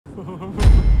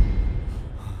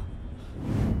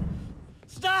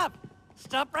Stop!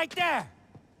 Stop right there!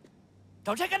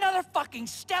 Don't take another fucking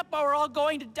step or we're all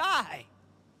going to die.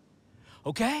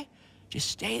 Okay? Just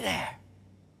stay there.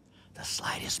 The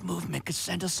slightest movement could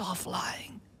send us all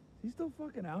flying. He's still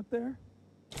fucking out there?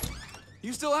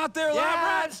 You still out there, Yeah,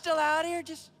 Lab I'm still out here,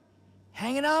 just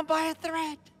hanging on by a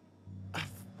thread.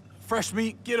 Fresh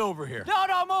meat, get over here. No,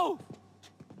 don't move!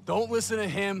 Don't listen to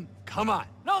him. Come on.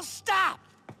 No, stop!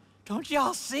 Don't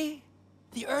y'all see?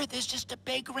 The Earth is just a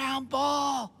big round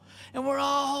ball, and we're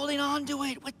all holding on to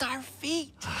it with our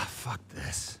feet. Ah, fuck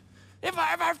this. If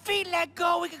our feet let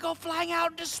go, we could go flying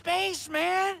out into space,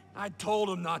 man! I told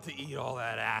him not to eat all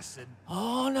that acid.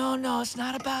 Oh, no, it's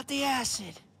not about the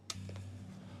acid.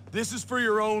 This is for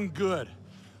your own good.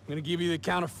 I'm gonna give you the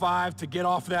count of 5 to get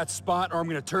off that spot, or I'm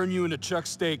gonna turn you into Chuck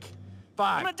Steak.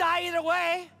 5. I'm gonna die either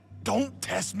way. Don't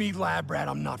test me, lab rat.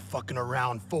 I'm not fucking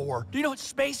around. 4. Do you know what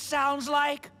space sounds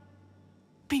like?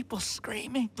 People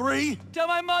screaming. 3. Tell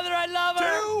my mother I love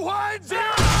her. 2, 1, 0!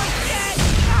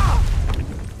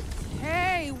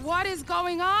 Hey, what is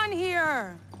going on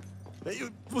here?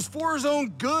 It was for his own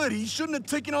good. He shouldn't have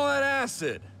taken all that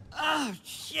acid. Oh,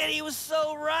 shit, he was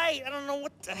so right. I don't know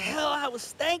what the hell I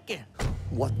was thinking.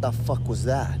 What the fuck was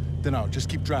that? Dunno, just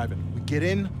keep driving. We get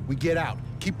in, we get out.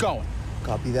 Keep going.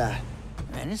 Copy that.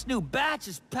 Man, this new batch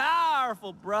is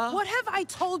powerful, bro. What have I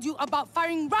told you about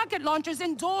firing rocket launchers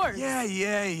indoors?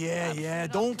 Yeah.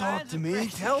 Don't talk to me.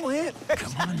 Tell him.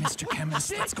 Come on, Mr.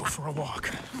 Chemist. Let's go for a walk.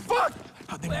 Fuck!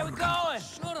 Where we going?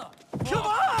 Shut up. Come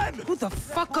on! Who the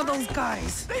fuck are those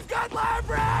guys? They've got lab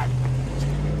rat!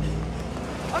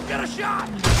 I've got a shot!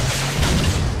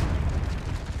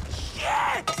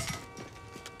 Shit!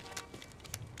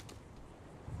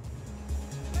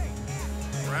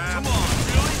 Come on,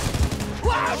 Billy!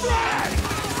 Lab rat!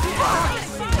 Fuck!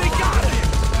 They got him!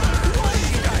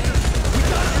 We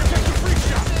gotta protect the freak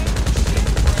shop!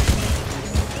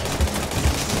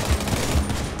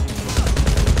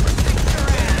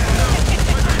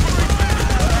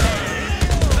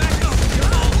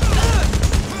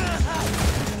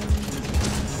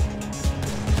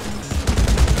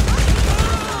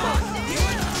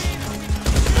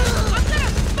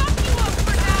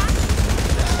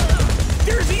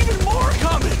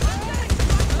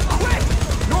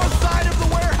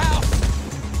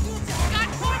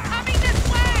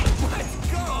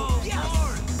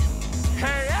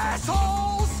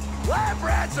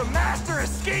 A master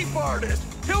escape artist!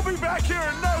 He'll be back here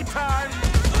in no time!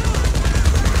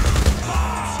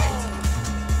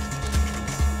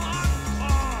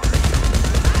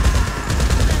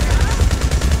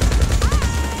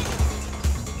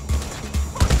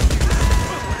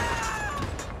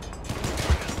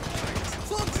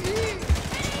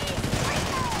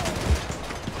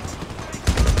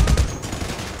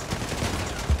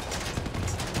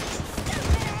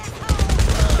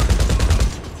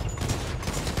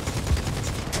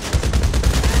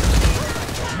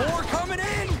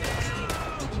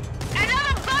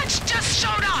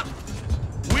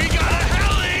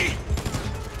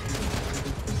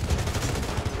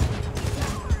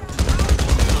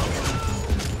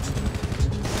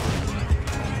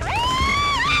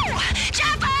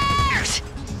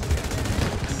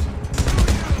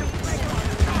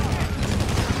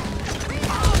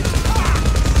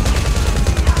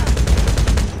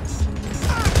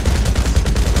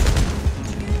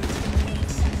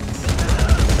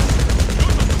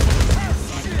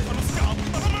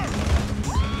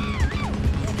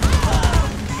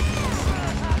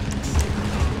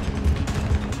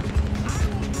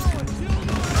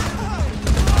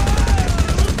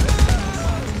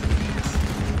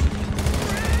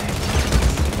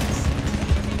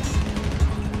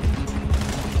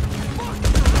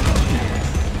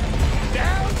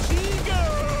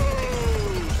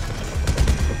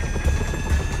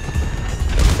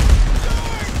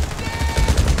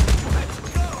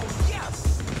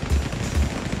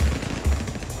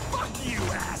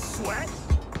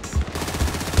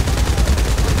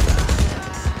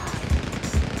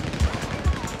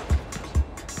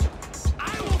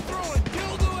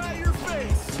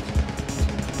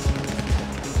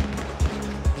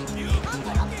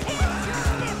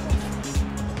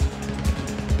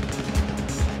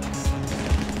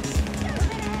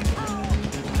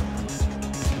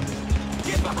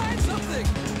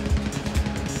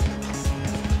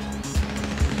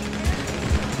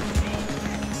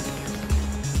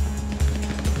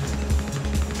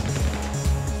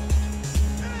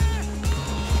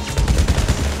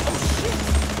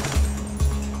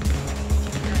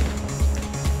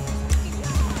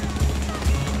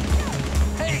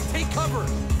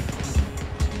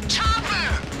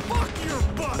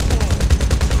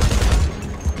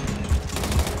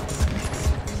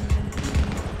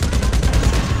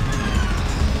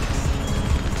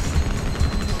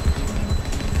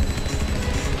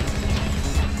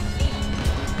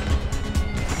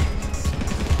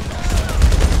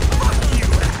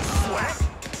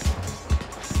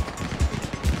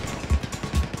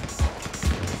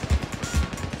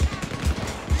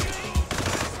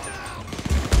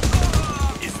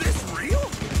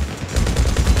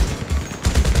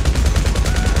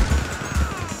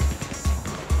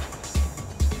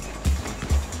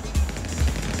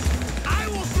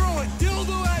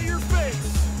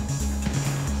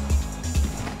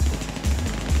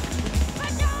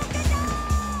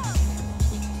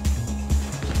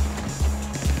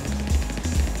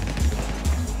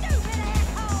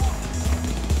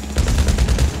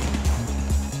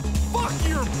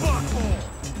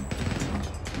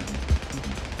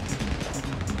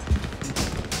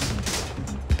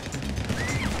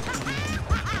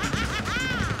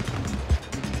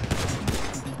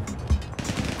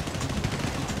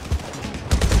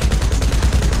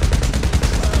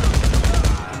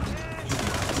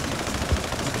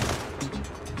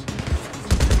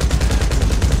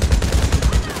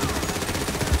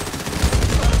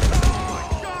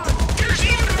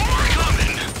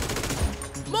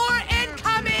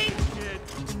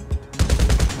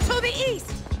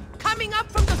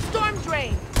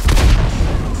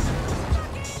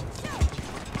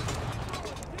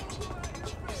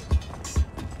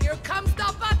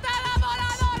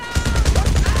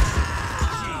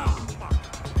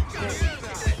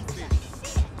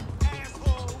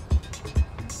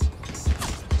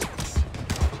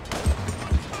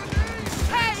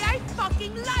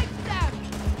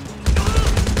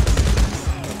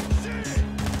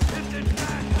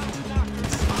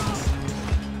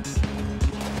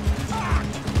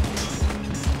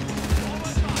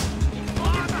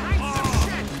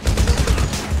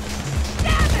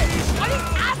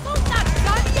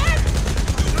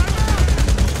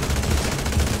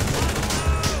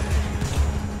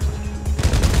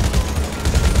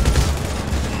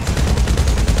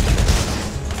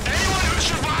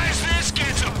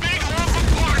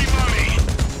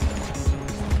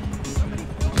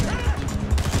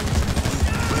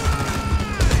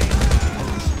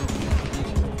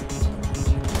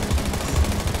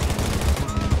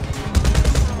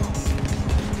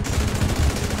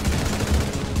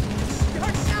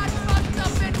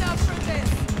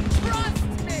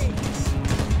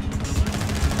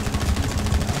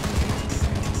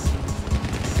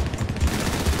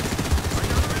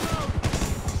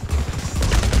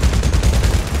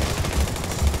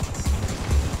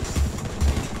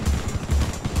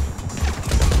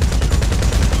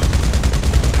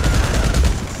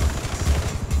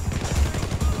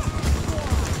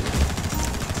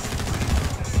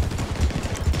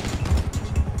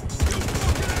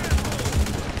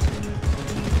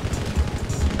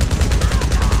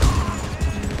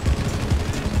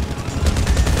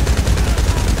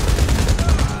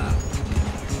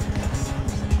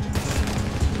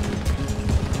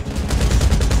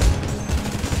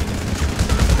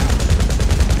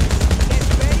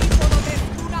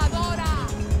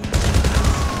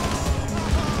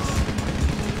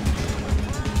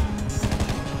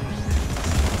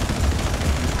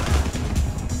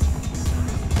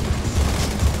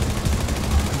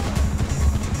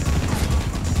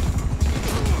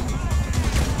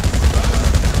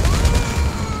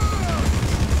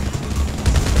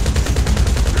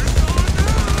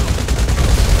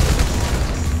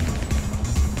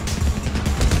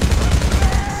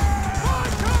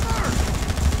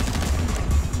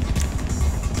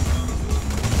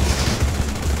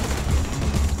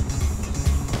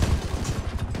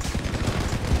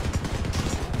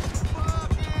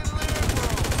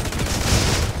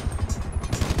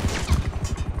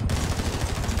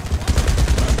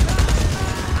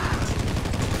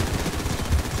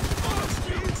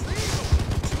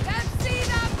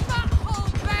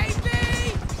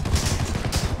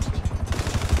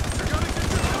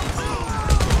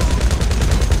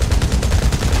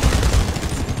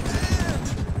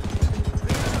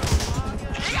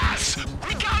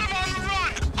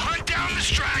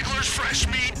 stragglers fresh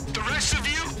meat. The rest of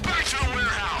you, back to the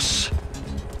warehouse.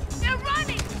 They're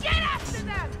running! Get after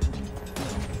them!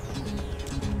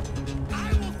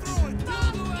 I will throw a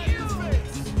dildo at your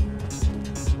face.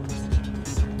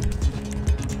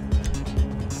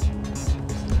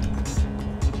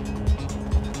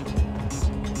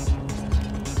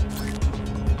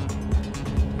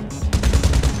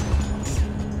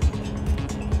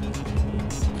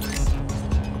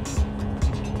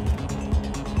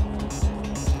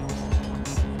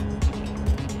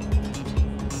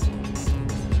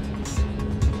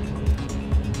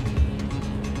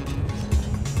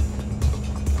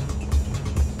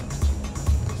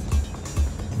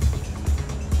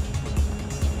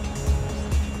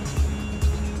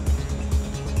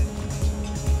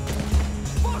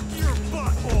 Fuck your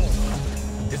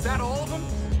butthole! Is that all of them?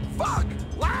 Fuck!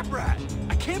 Lab rat!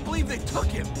 I can't believe they took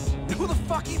him! Who the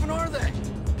fuck even are they?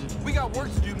 We got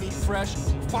work to do, Meat Fresh.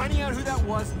 Finding out who that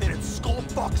was, and it's Skull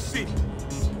Fuck City.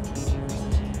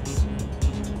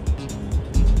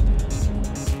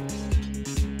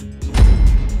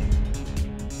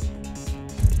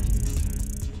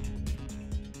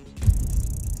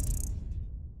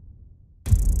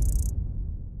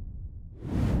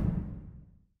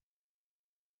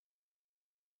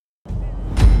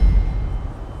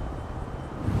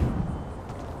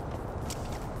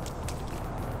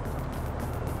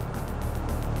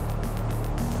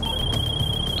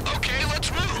 Okay,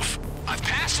 let's move. I've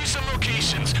passed you some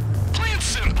locations. Plain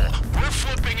simple. We're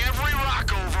flipping every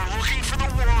rock over looking for the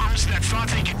worms that thought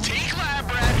they could take Lab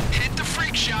Rat, hit the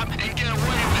freak shop, and get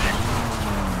away with it.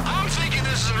 I'm thinking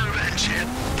this is a revenge hit.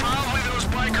 Probably those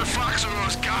biker fucks or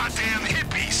those goddamn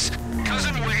hippies.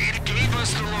 Cousin Wade gave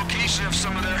us the location of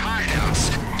some of their hideouts.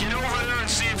 Get over there and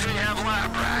see if they have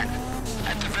Lab Rat.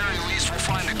 At the very least, we'll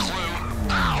find a clue.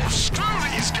 Ow, screw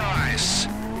these guys!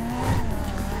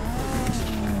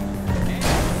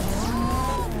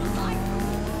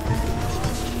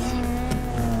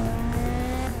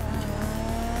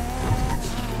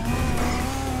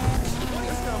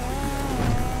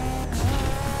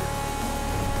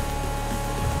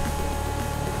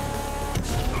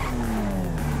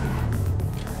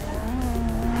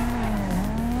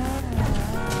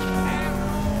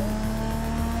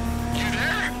 You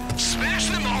there? Smash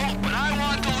them all, but I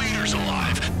want the leaders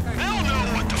alive. They'll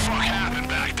know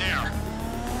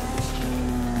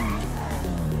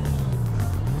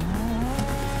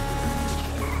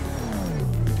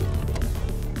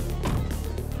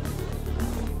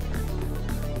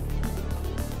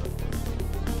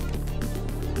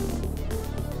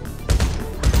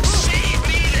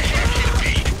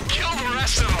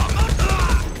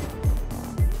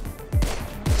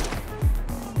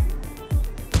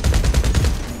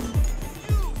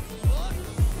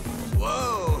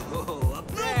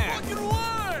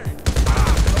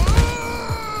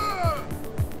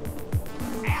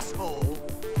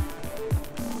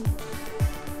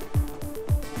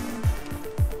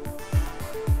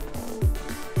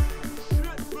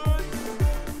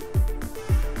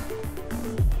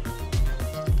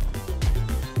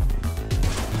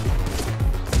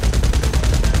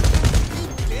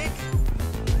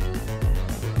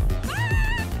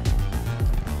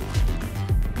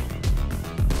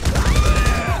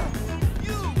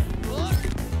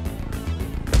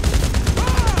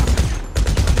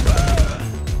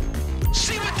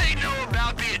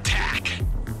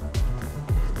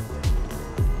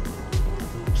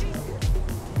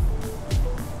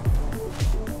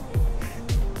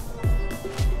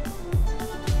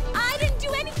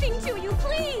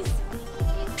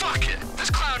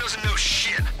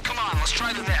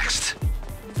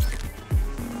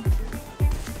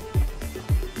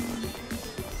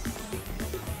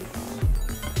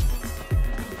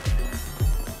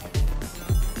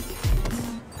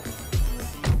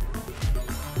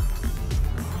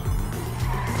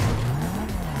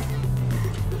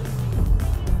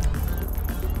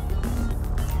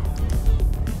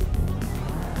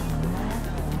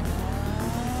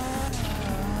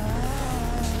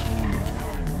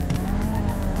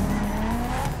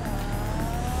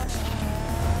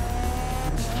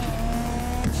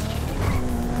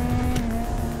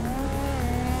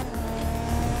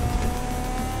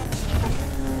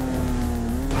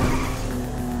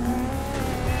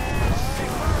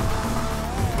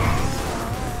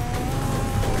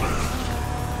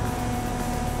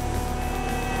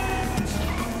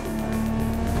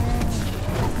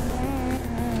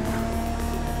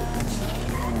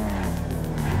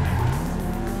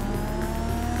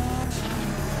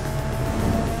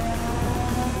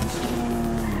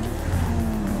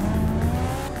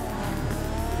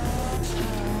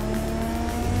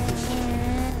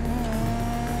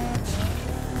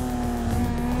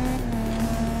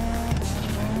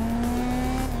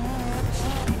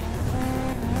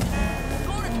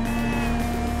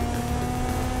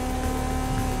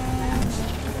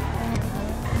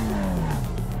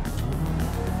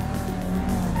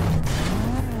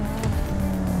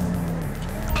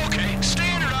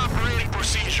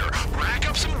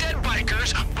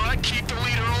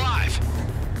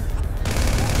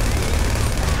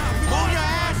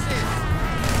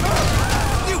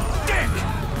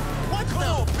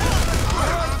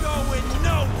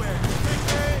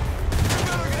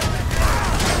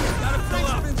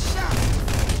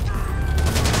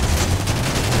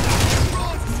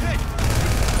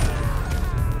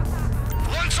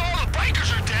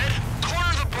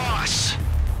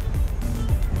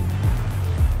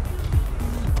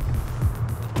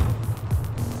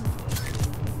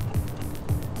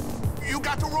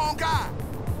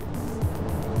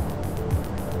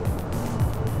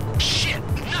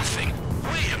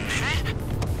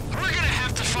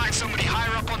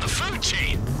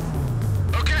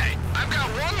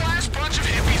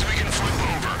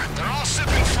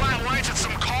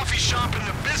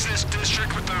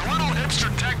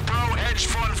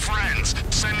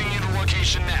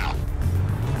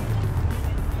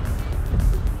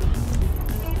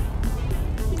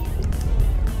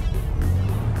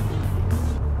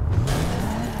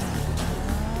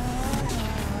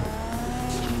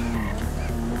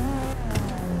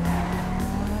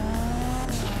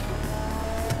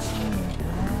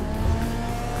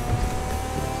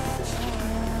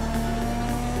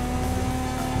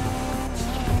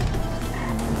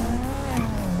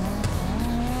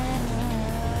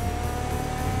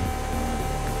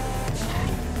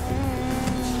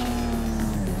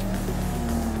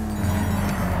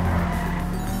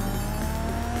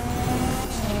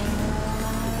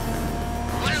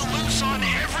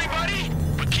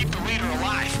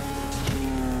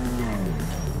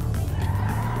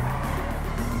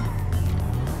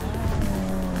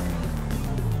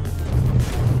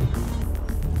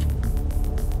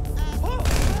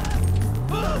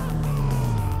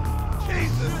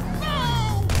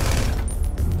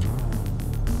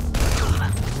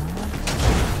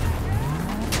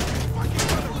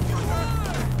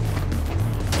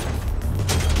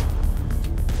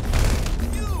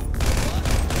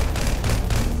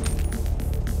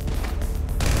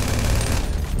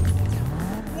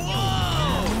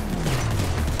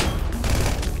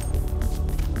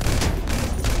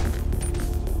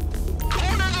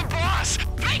Corner the boss!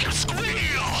 Make him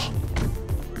squeal!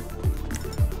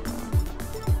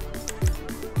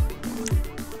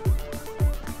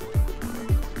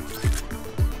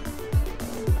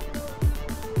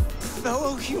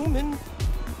 Fellow human,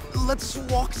 let's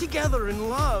walk together in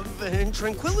love and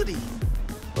tranquility.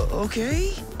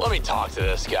 Okay? Let me talk to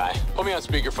this guy. Put me on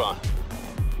speakerphone.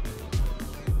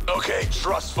 Okay,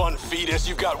 trust fund fetus,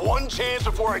 you've got one chance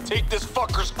before I take this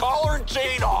fucker's collar and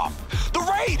chain off. The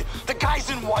raid! The guy's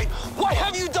in white. What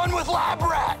have you done with Lab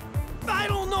Rat? I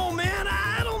don't know, man.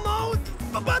 I don't know.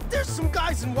 But there's some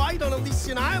guys in white on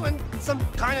Elysian Island. Some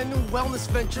kind of new wellness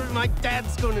venture my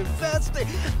dad's gonna invest in.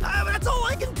 That's all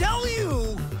I can tell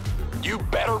you. You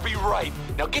better be right.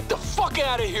 Now get the fuck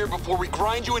out of here before we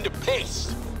grind you into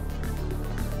paste.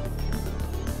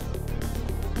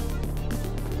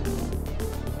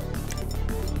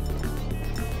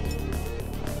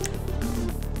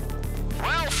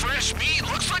 Well, fresh meat,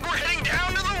 looks like we're heading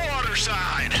down to the water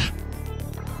side.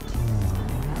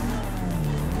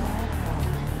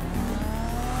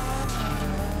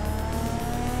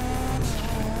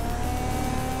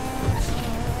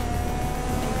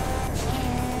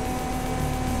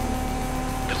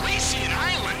 Elysian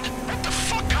Island? What the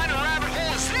fuck kind of rabbit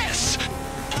hole is this?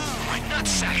 Ooh, my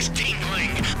nutsack's tingling.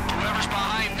 Whoever's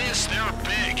behind this, they're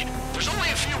big. There's only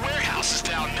a few warehouses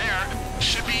down there.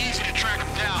 Should be easy to track them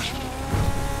down.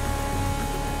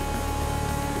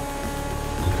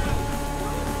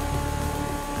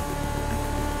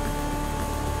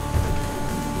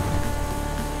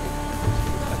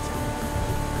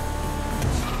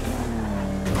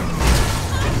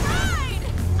 Alright!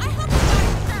 I hope you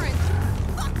got courage.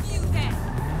 Fuck you then.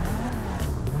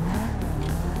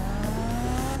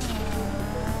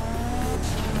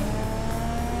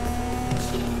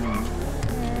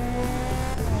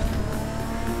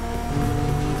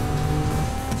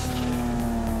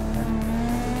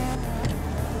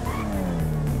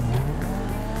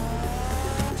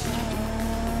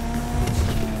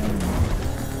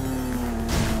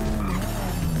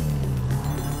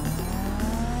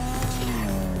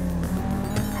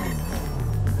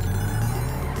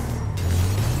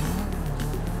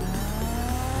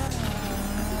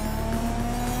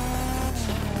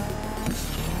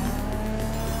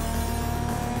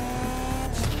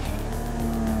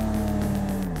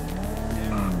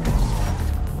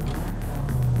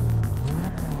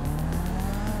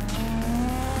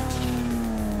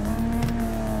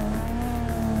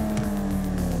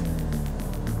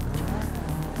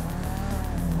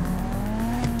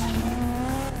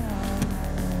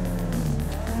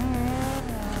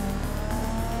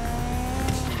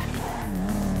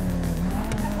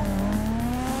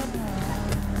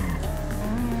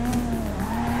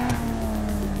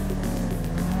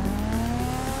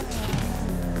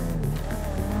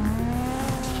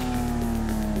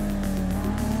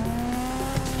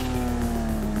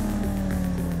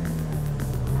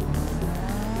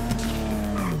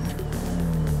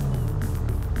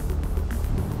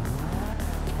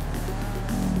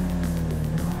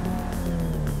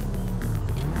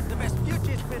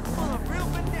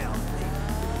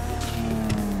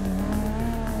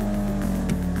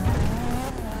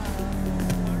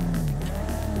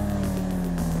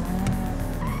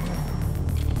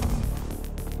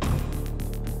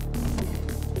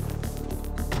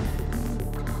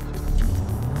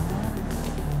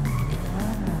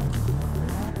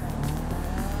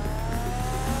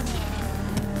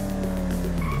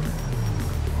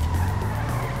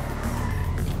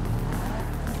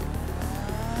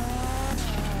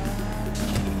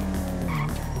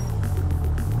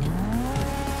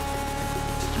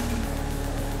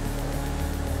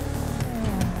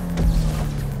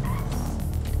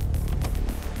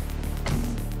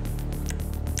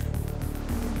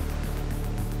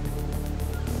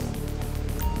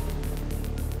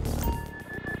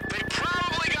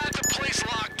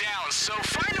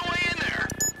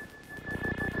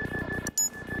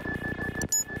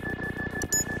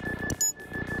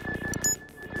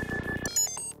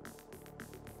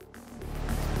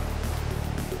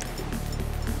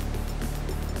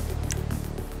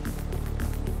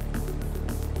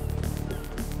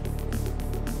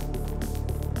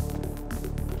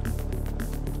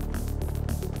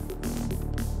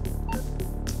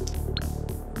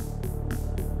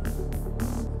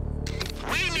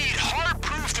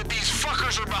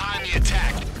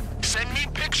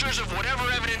 need pictures of whatever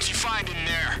evidence you find in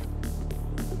there.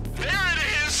 There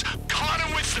it is! Caught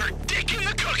them with their dick in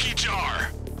the cookie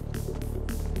jar!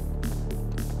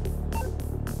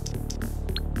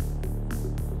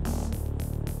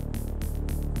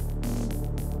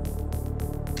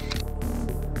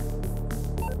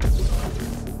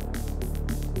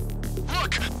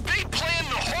 Look, they planned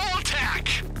the whole attack!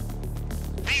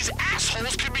 These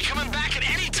assholes could be coming back at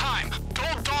any time!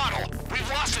 Don't dawdle! We've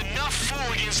lost enough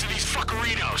fooligans to these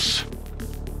fuckerinos!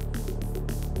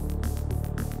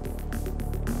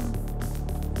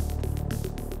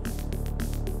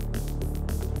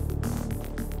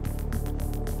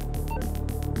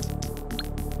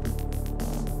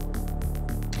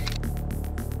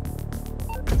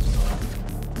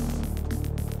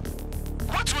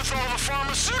 What's with all the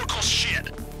pharmaceutical shit?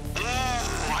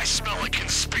 Ooh, I smell a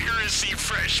conspiracy,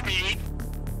 fresh meat.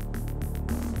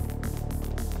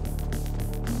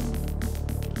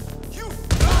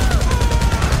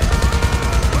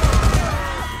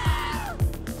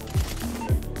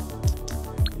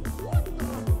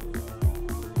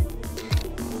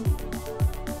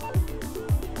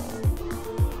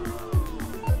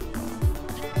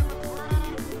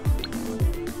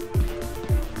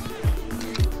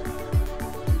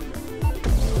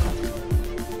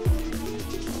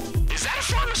 Is that a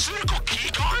pharmaceutical key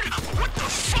card? What the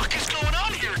fuck is going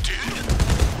on here, dude?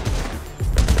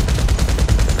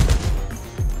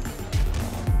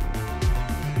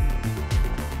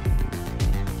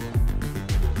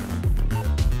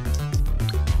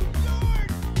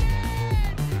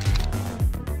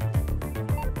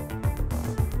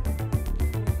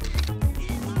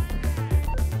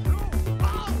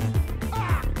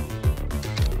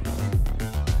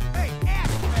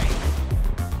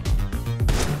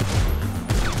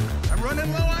 I'm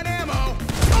running low on ammo.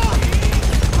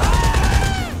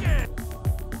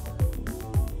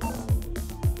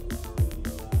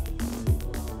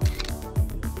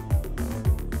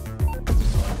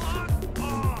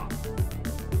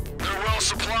 They're well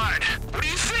supplied. What do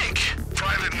you think?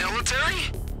 Private military?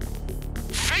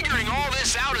 Figuring all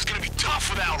this out is gonna be tough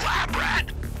without Lab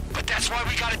Rat. But that's why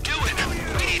we gotta do it.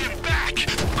 We need him back.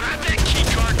 Grab that key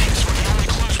card. These were the only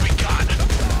clues we got.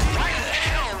 Why the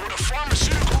hell would a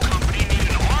pharmaceutical company need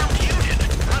an armed unit,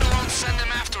 let alone send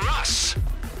them after us?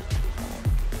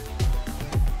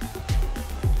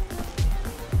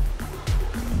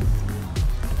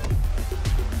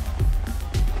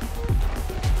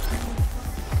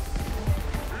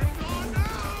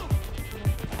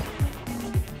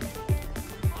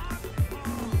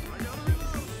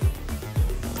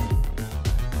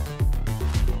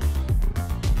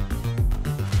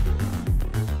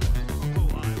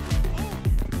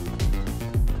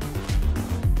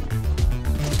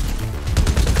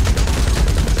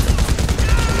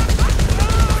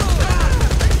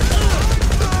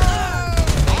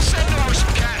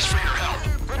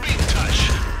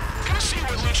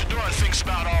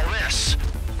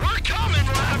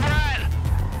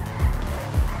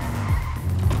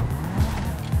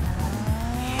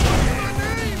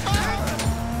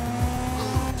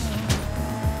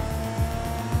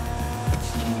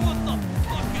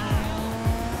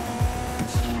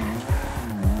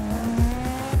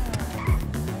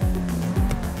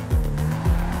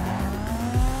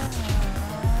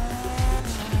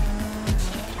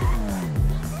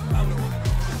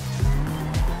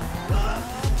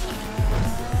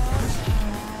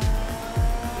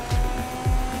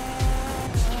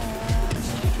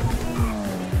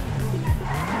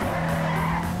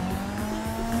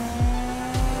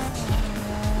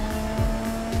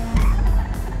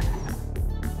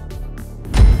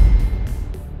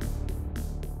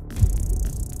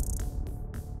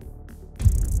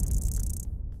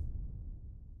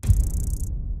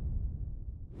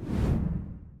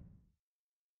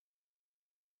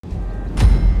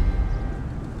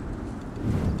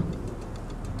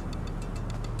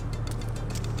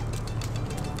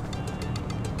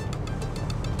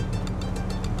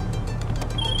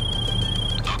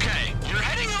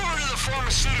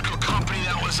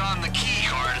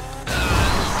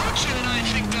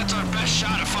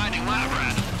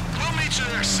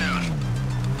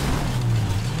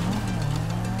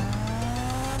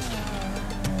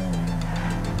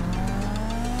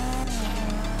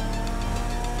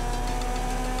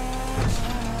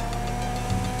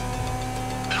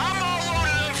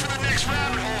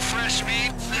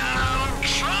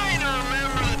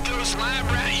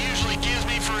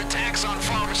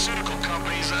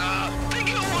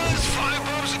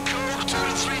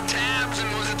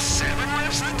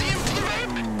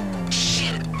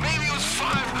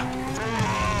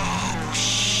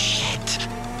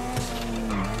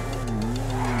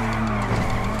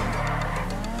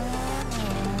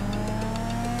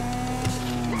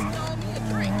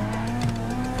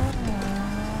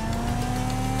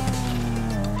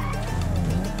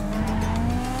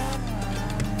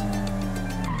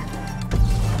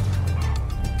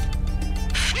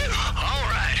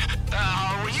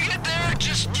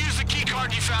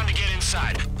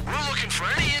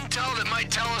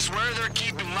 where they're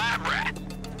keeping Lab Rat.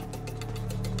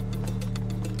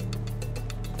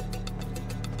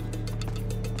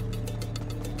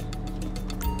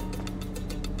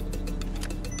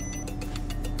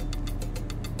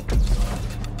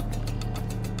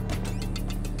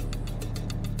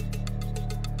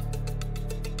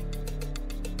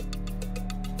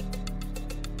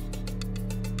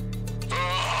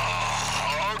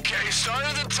 Start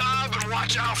at the top and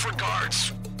watch out for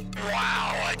guards.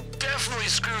 Wow, I definitely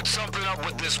screwed something up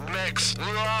with this mix.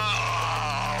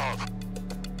 Oh.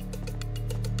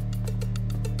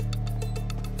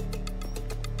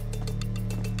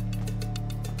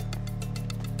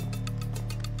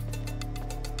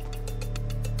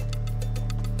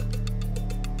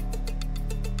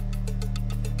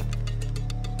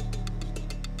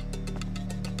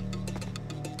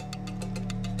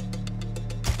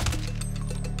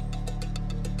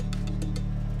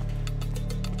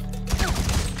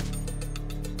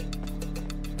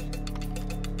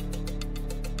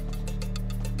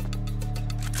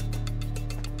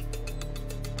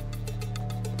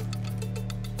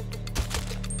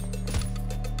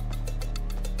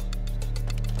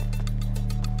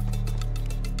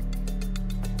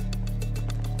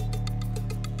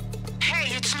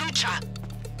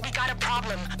 We got a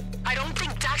problem. I don't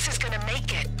think Dax is gonna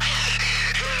make it.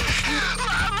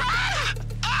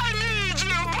 I need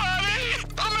you, buddy!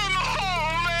 I'm in the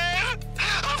hole, man!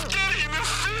 I'm getting the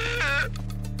fear!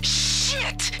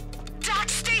 Shit!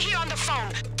 Dax, stay here on the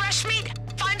phone. Fresh meat,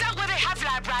 find out where they have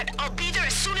Lab Rat. I'll be there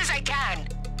as soon as I can.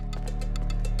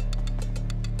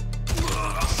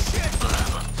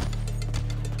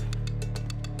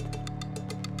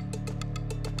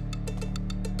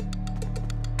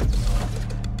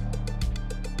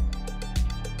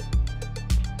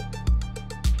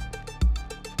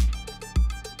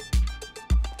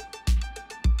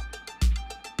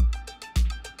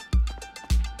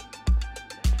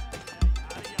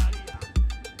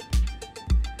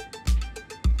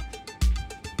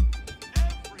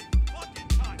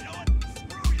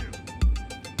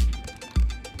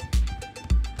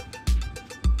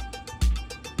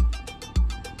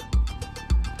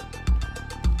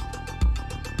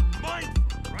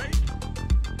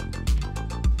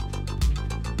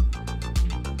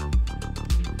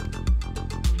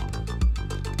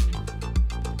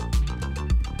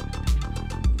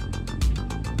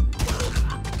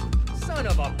 Son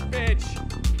of a bitch!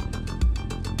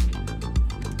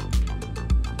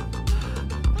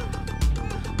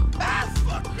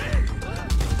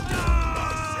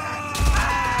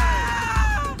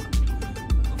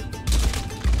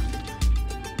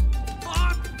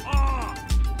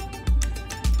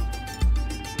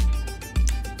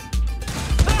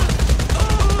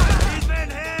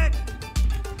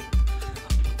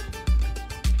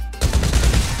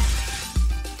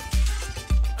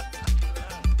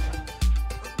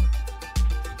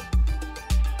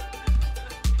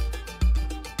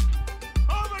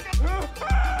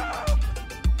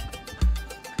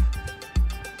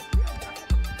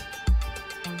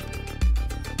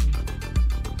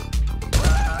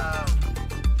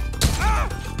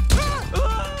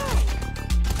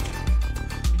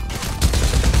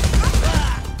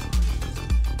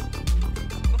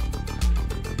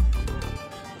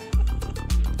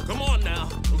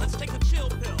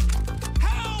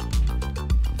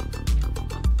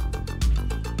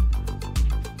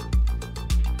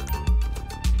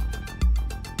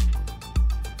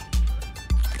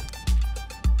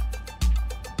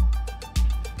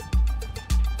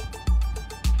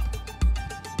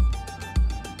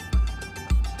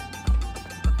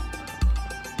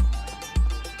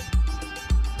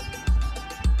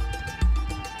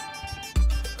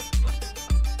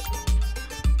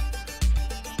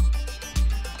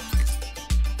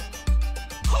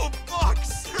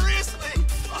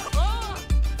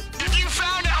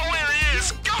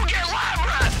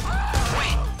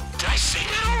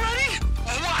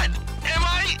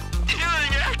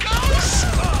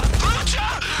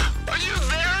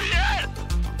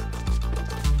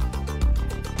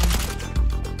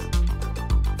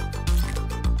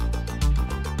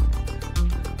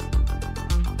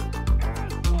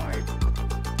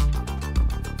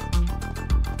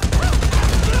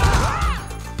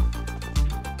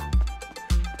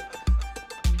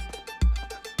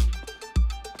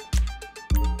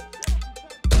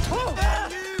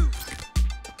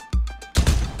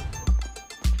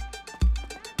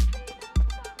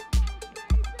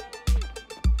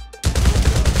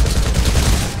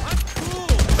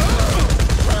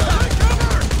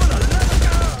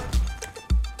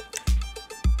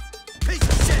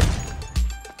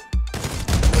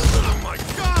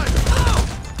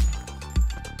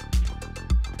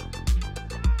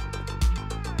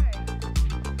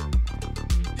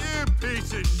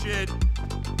 piece of shit!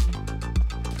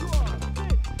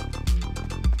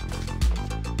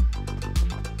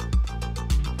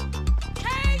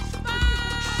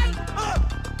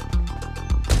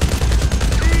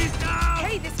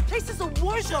 Hey, this place is a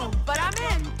war zone, but I'm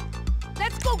in.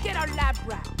 Let's go get our lab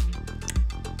rat.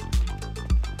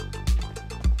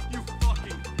 You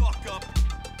fucking fuck up!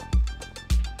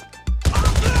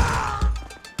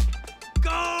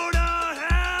 Go to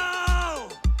hell!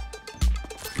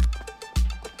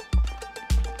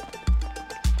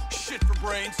 Shit for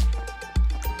brains.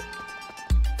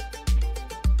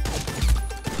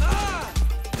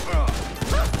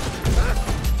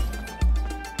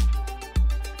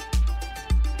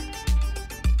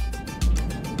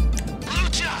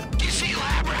 Lucha, you see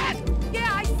Lab Rat? Yeah,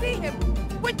 I see him.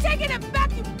 We're taking him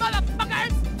back, you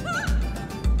motherfuckers!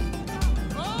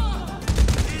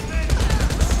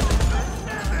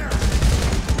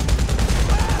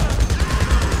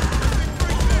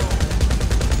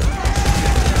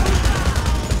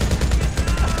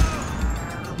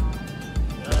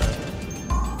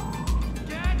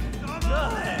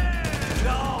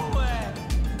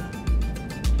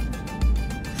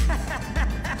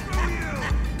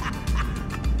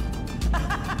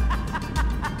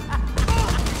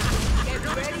 Get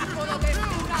ready for the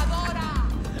destinadora!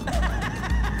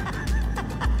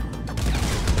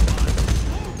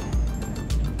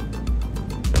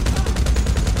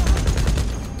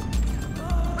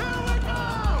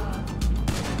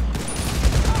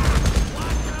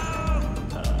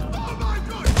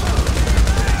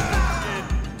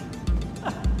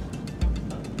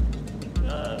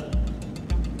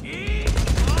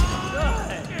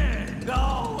 Go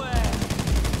away!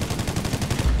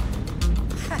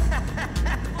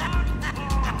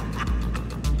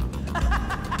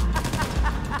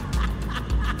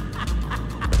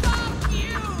 Fuck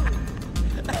you!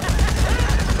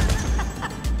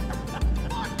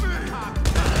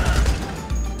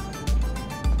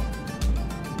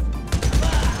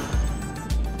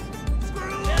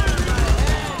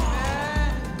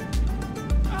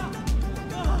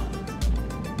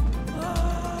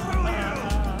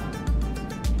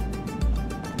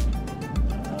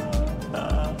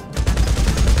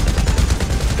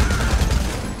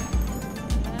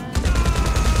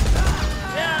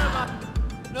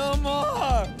 No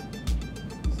more!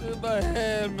 It's in my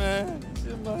head, man. It's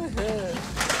in my head.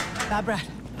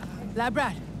 Lab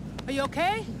rat, are you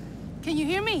okay? Can you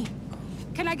hear me?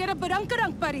 Can I get a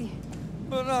badunk-a-dunk, buddy?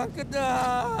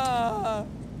 Barakada!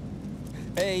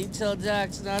 Hey, you tell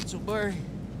Dax not to worry.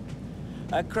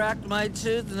 I cracked my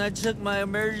tooth and I took my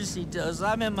emergency dose.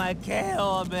 I'm in my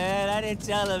K.O., man. I didn't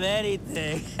tell him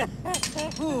anything.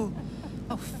 Ooh.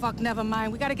 Oh, fuck, never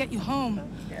mind. We gotta get you home.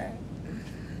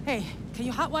 Hey, can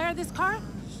you hotwire this car?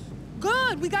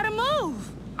 Good, we gotta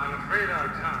move. I'm afraid our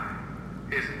time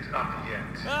isn't up yet.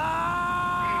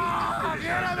 Ah! We need to finish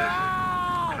Get our him session,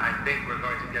 out! and I think we're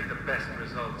going to get the best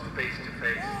results face to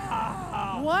face.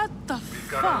 What the We've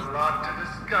got fuck? a lot to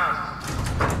discuss.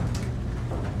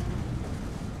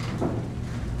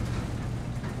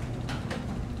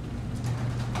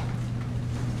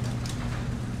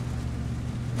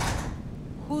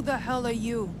 Who the hell are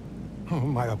you? Oh,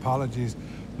 my apologies.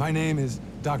 My name is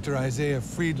Dr. Isaiah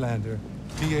Friedlander,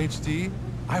 PhD.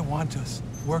 I want us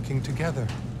working together.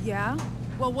 Yeah?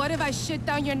 Well, what if I shit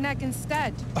down your neck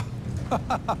instead?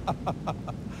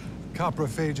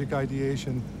 Coprophagic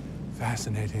ideation.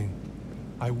 Fascinating.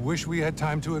 I wish we had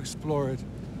time to explore it,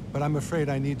 but I'm afraid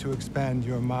I need to expand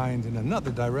your mind in another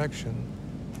direction.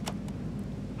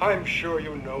 I'm sure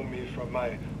you know me from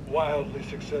my wildly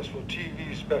successful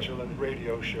TV special and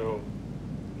radio show.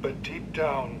 But deep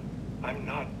down, I'm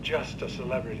not just a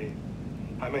celebrity.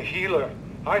 I'm a healer.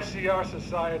 I see our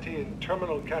society in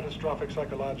terminal catastrophic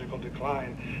psychological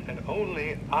decline, and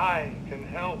only I can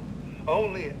help.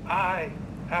 Only I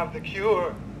have the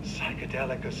cure.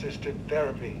 Psychedelic-assisted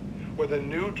therapy with a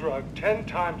new drug 10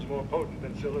 times more potent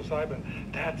than psilocybin.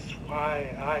 That's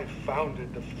why I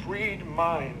founded the Freed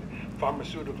Mind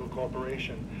Pharmaceutical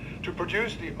Corporation, to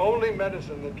produce the only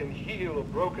medicine that can heal a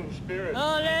broken spirit.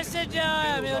 Oh, listen to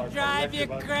him. Heal He'll our drive you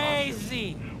collective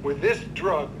crazy. unconscious. With this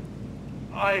drug,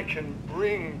 I can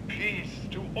bring peace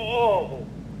to all.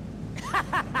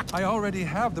 I already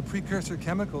have the precursor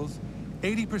chemicals,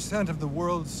 80% of the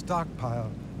world's stockpile.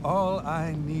 All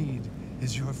I need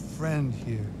is your friend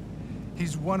here.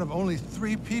 He's one of only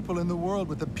 3 people in the world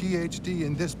with a PhD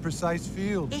in this precise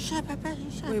field.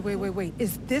 Wait.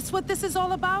 Is this what this is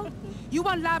all about? You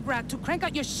want Lab Rat to crank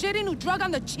out your shitty new drug on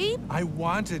the cheap? I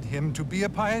wanted him to be a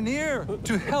pioneer,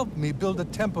 to help me build a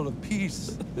temple of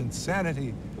peace and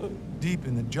sanity deep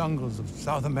in the jungles of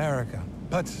South America.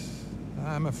 But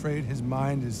I'm afraid his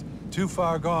mind is too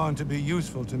far gone to be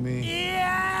useful to me.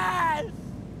 Yes!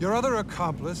 Your other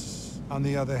accomplice, on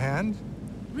the other hand...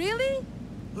 Really?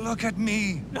 Look at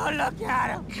me. Don't look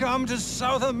at him. Come to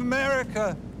South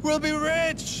America. We'll be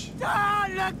rich.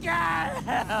 Don't look at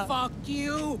him. Fuck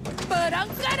you. But I'm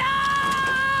gonna...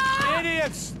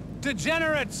 Idiots!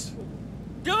 Degenerates!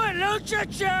 Do it, Lucha.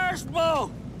 Chairs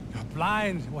move. You're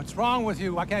blind. What's wrong with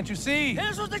you? Why can't you see?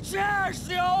 This was the chairs.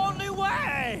 The only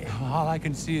way. All I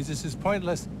can see is this is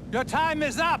pointless. Your time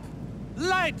is up.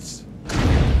 Lights!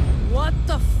 What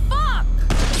the fuck?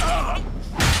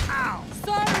 Ow.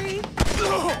 Sorry.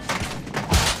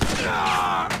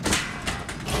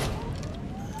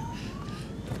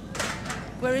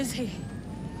 Where is he?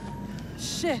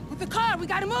 Shit, with the car, we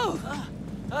gotta move.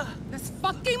 Let's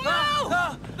fucking move!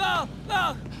 Go!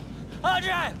 I'll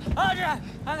drive! Okay,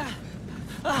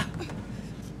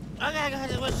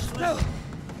 let's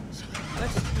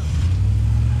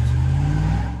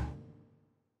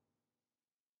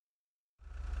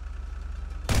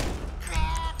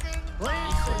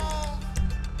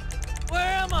Where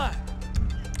am I?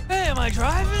 Hey, am I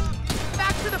driving?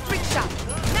 Back to the freak shop.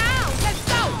 Now, let's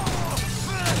go!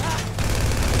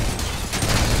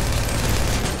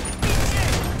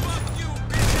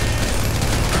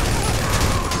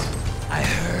 I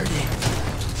heard it.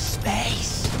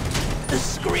 Space. The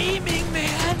screaming,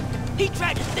 man. He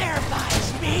tried to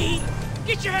therapize me.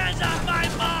 Get your hands off my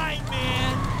mind,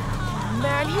 man.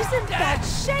 Man, he's in bad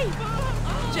shape.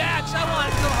 Jax, I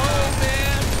want to come home,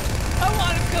 man. I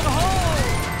want to come home.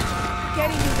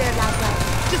 Getting you there, Labrador.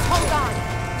 Just hold on.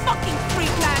 Fucking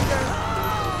Freelander.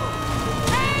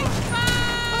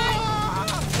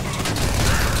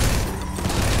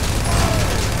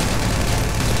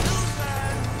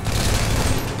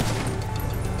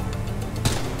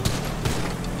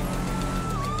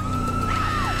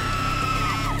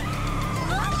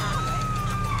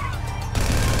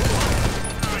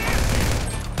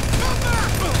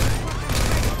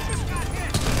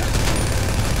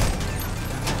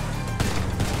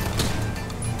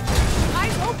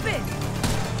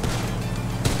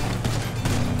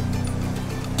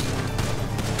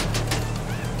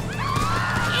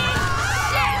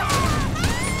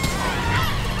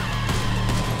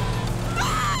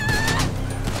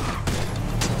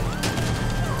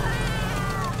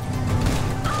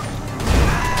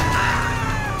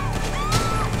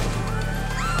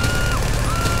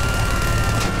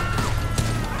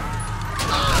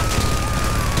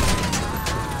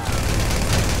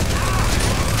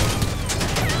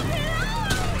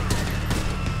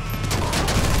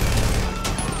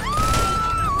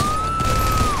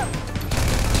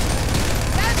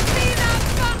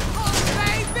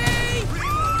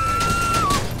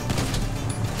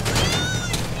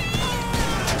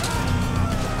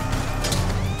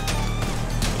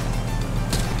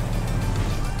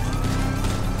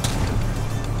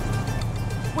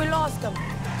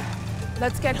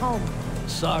 Let's get home.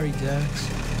 Sorry, Dax.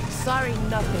 Sorry,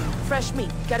 nothing. Fresh meat.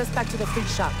 Get us back to the freak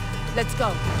shop. Let's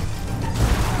go.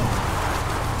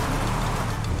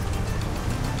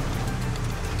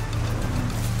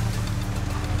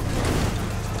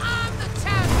 I'm the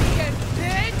champion,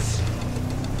 bitch!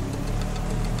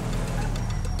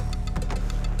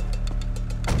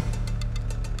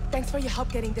 Thanks for your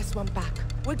help getting this one back.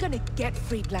 We're gonna get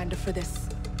Friedlander for this.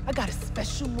 I got a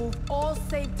special move all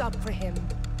saved up for him.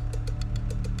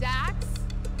 Dax,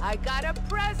 I got a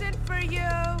present for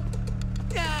you.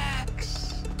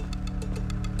 Dax.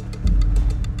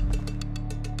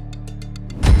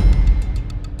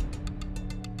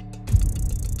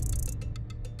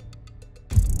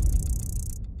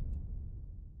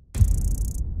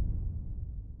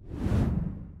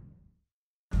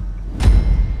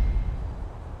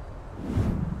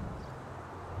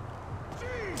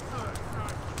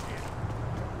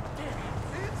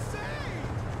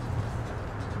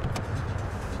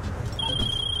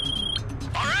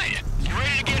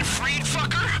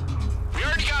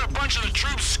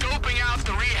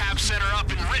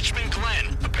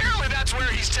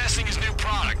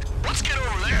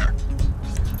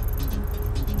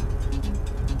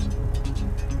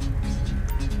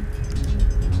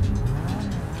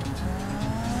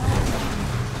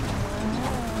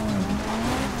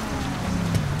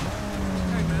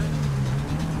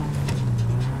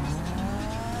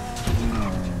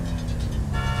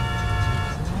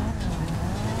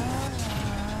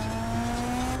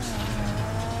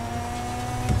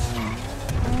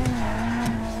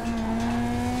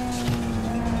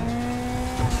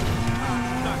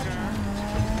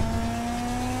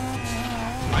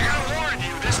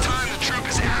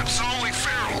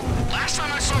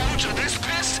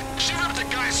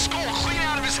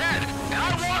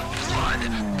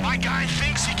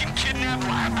 kidnap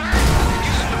lab rat?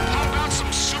 Use him to pump out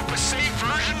some super safe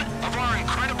version of our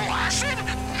incredible acid?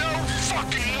 No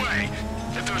fucking way.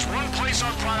 If there's one place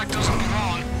our product doesn't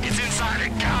belong, it's inside a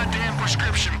goddamn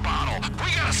prescription bottle.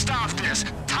 We gotta stop this.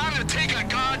 Time to take a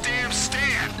goddamn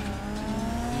stand.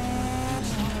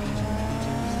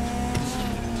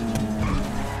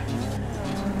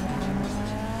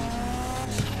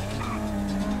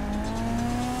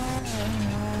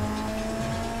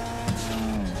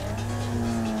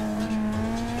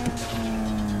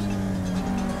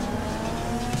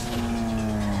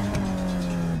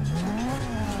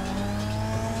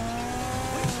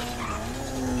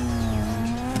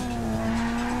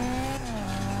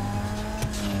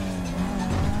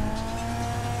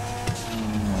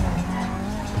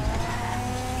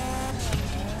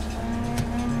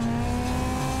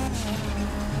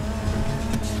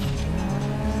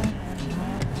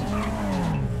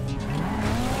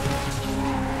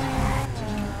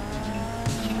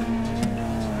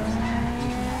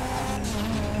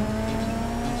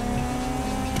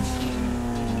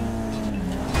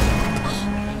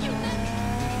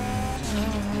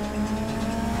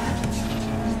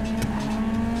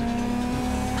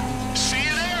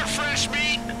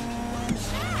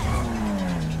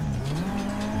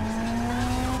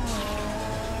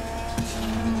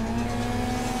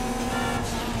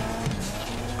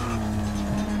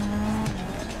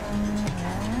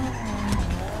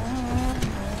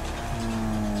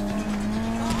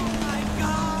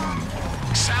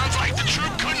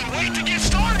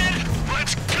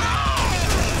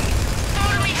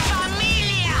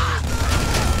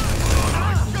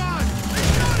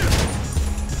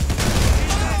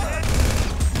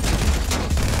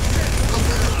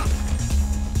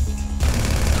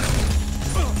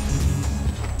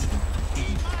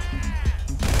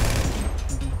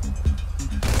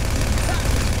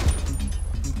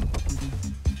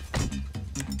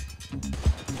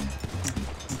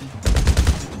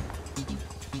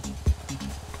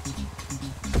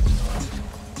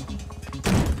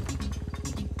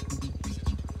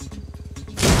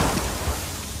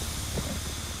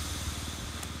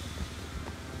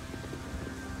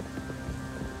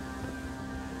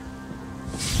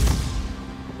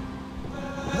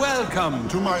 Welcome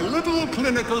to my little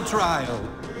clinical trial.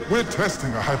 We're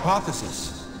testing a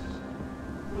hypothesis.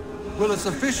 Will a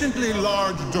sufficiently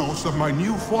large dose of my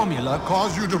new formula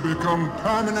cause you to become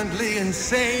permanently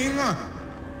insane?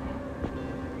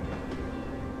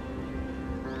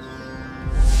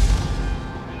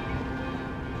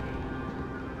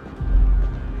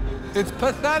 It's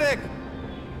pathetic!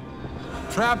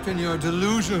 Trapped in your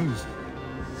delusions.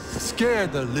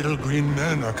 Scared the little green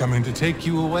men are coming to take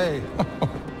you away.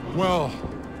 Well,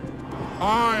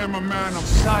 I am a man of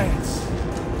science.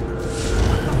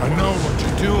 I know what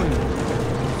you're doing.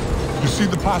 You see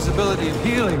the possibility of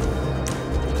healing,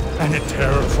 and it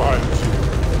terrifies you.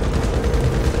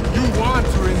 You want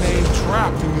to remain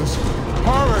trapped in this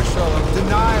horror show of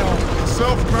denial,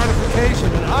 self-gratification,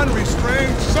 and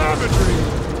unrestrained savagery.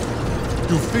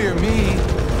 You fear me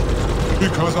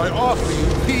because I offer you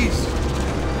peace,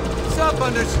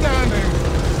 self-understanding,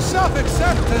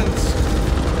 self-acceptance,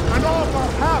 and all for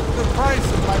half the price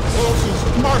of my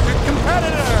closest market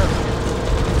competitor!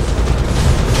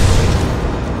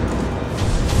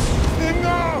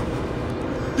 Enough!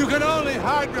 You can only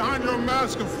hide behind your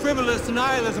mask of frivolous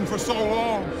nihilism for so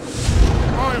long.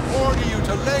 I order you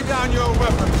to lay down your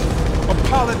weapons,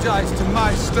 apologize to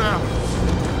my staff,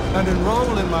 and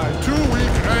enroll in my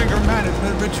 2-week anger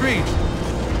management retreat.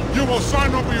 You will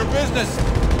sign over your business,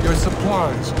 your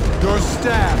supplies, your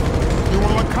staff. You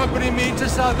will accompany me to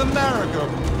South America.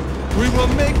 We will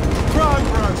make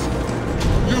progress.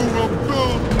 You will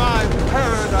build my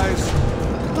paradise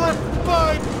brick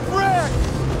by brick.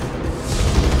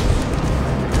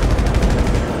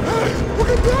 Hey, look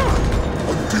at that!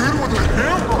 A dude with a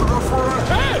hamburger for a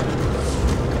head!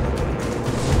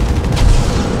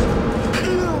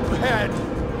 Pube head.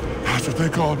 That's what they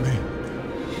called me.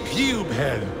 Pube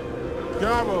head.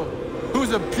 Garbo.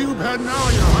 Who's a pube head now,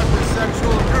 you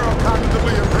hypersexual,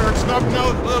 neurocognitively impaired,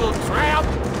 snub-nosed little tramp?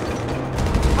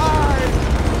 I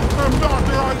am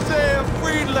Dr. Isaiah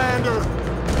Friedlander,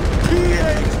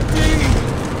 Ph.D.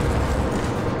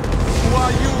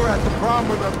 While you were at the prom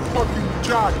with a fucking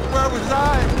jock, where was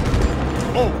I?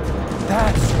 Oh,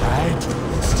 that's right.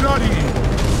 Studying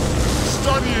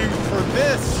for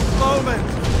this moment.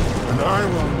 And I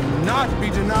will not be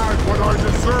denied what I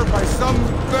deserve by some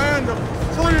band of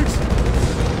freaks.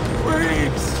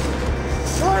 Freaks!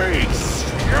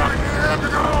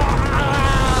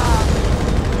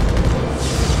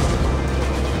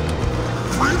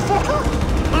 Free fucker?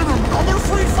 And another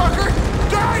free fucker?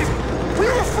 Guys!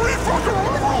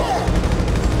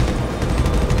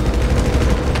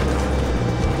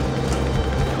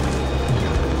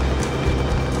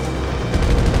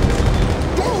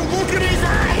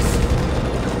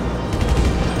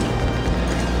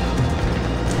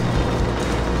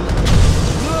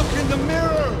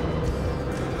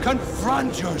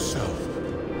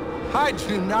 I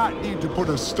do not need to put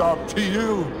a stop to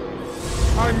you.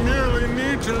 I merely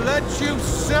need to let you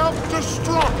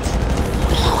self-destruct.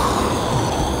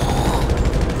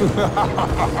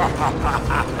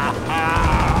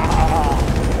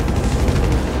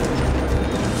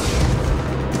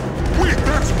 Wait,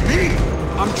 that's me!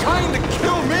 I'm trying to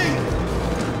kill me!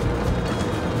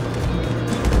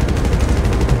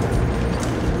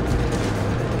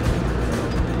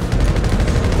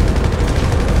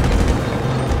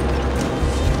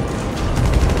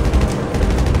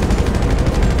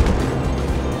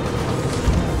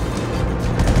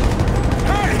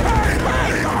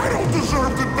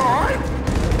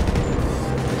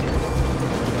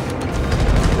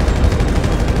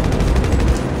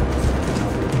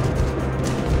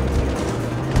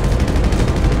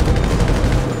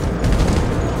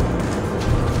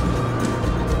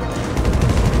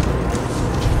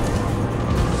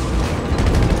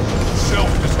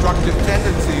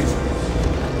 Tendencies.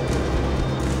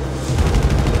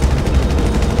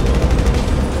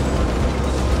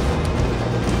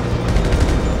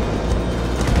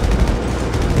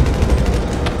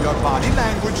 Your body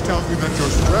language tells me that your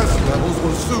stress levels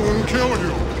will soon kill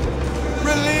you.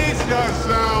 Release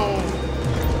yourself!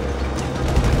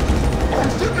 I'm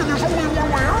thinking there's only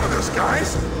one way out of this,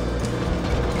 guys.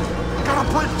 Gotta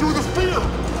break through the fear.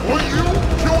 Will you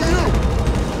kill you?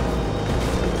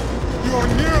 You're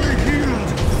nearly healed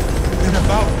and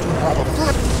about to have a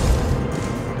friend.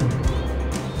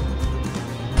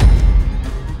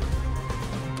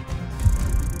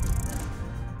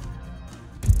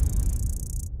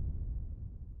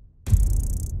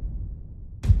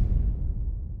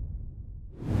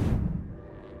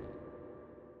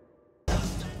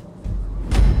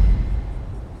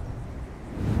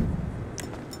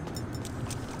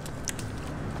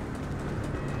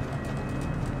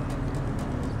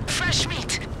 Fresh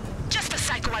meat. Just the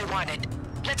psycho I wanted.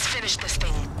 Let's finish this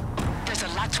thing. There's a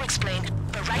lot to explain,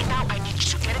 but right now I need you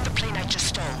to get in the plane I just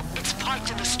stole. It's parked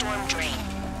in the storm drain.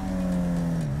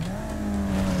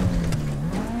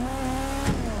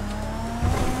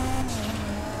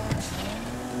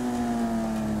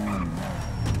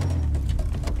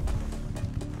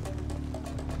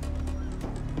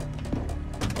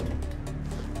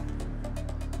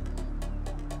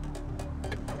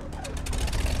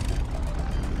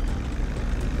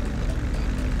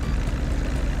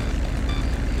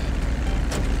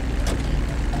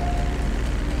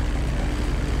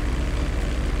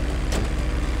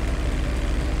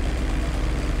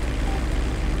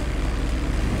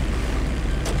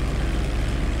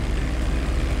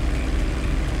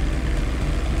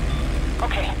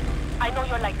 Okay, I know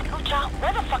you're like, Lucha,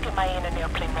 where the fuck am I in an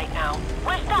airplane right now?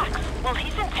 Where's Dax? Well,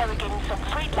 he's interrogating some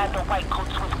Friedlander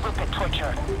whitecoats with whippet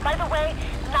torture. By the way,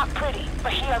 not pretty,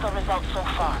 but here are the results so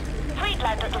far.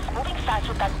 Friedlander is moving fast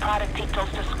with that product he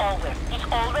closed us all with. He's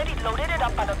already loaded it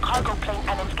up on a cargo plane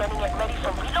and is getting it ready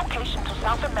for relocation to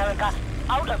South America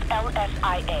out of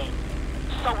LSIA.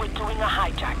 So we're doing a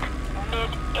hijack,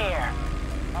 mid-air.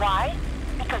 Why?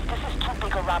 Because this is too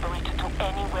big a robbery to do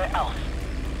anywhere else.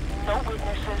 No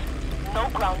witnesses, no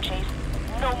ground chase,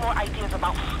 no more ideas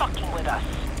about fucking with us.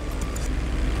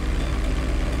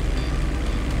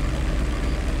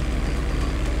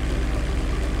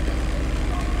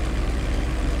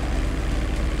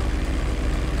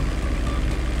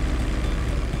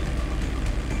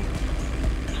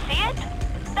 See it?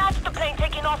 That's the plane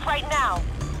taking off right now.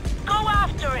 Go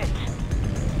after it!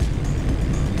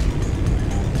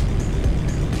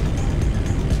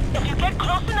 If you get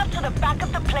close enough to the back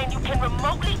of the plane, you can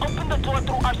remotely open the door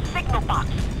through our signal box.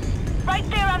 Right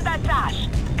there on that dash.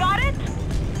 Got it?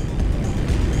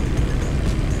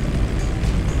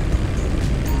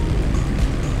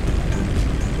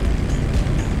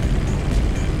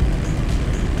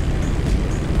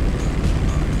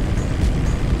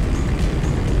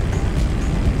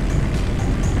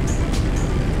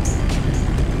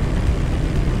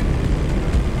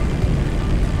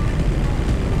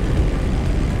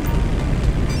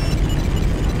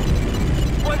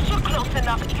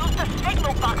 Use the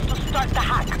signal box to start the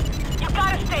hack. You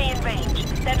gotta stay in range.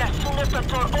 Then as soon as the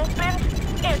door opens,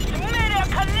 it's mid-air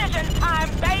collision time,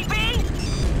 baby!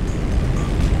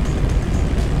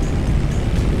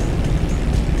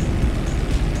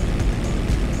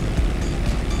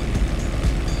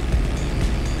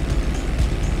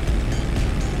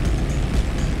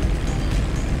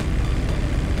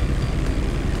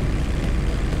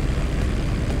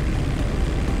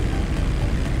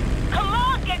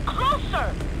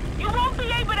 You won't be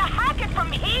able to hack it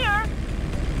from here!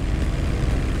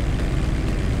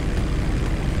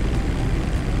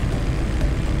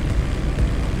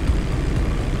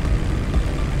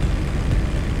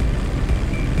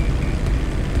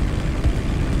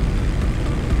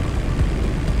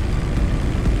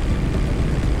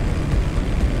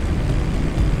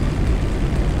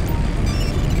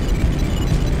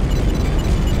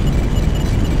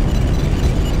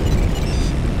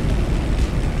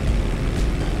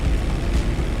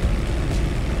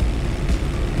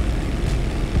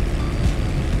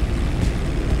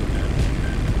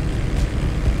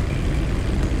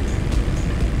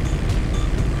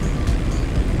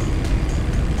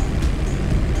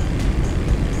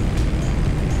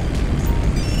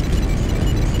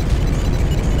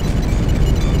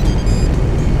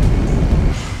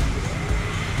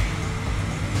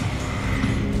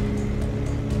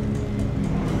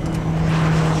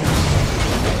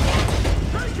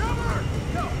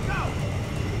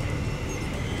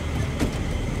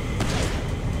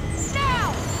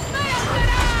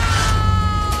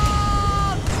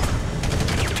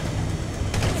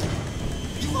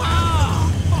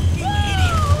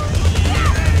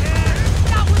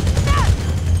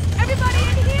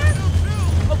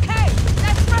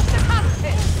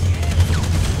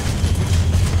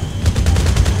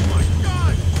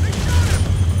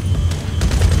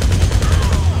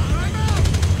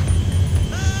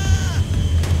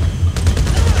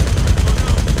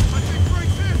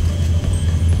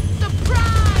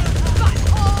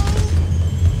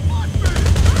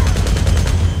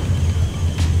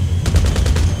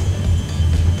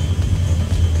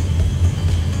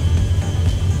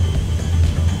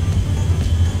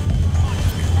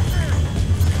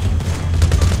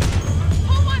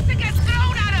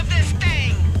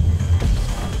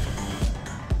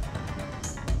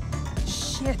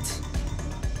 Shit.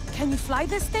 Can you fly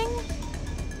this thing?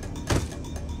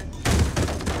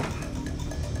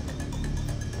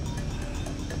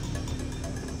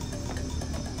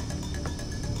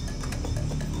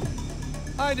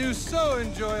 I do so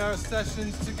enjoy our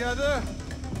sessions together.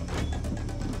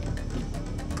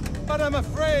 But I'm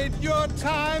afraid your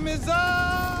time is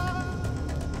up!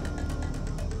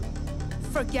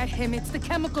 Forget him, it's the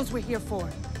chemicals we're here for.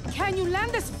 Can you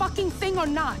land this fucking thing or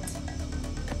not?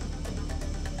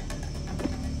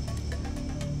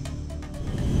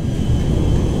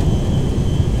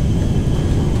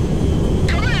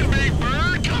 Come in, Big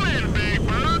Bird! Come in, Big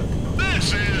Bird!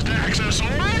 This is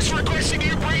Daxosaurus requesting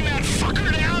you bring that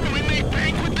fucker down and we make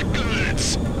bank with the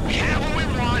goods. We have what we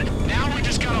want, now we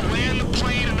just gotta land the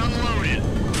plane and unload it.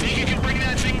 Think you can bring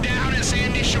that thing down at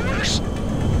Sandy Shores?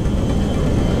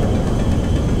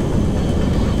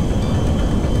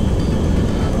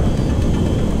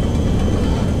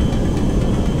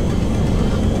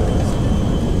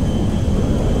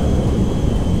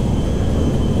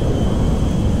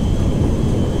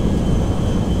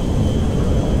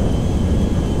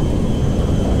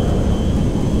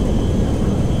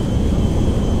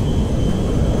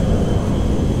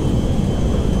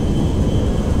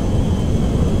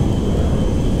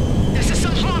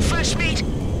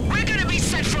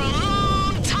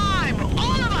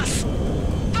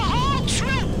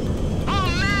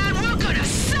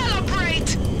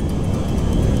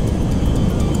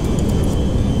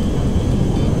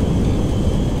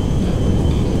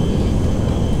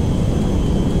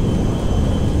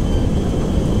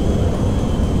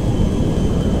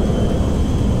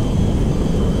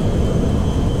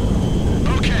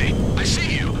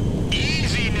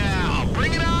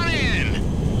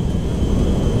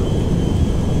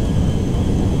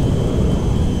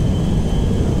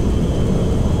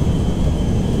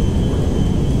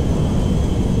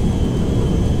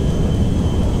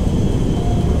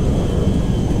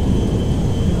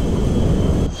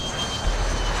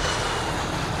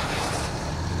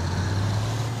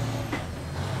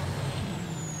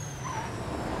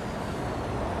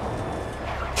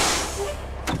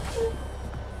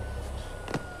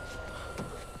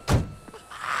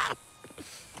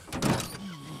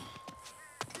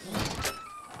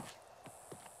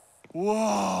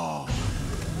 Whoa!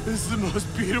 This is the most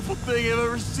beautiful thing I've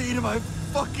ever seen in my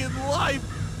fucking life!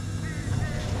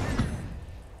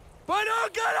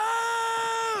 Bananka!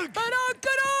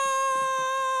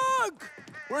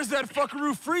 Where's that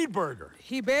fuckaroo Friedberger?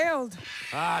 He bailed.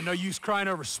 Ah, no use crying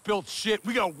over spilt shit.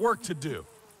 We got work to do.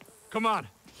 Come on,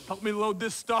 help me load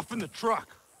this stuff in the truck.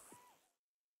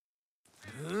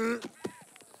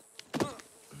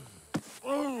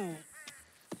 Oh.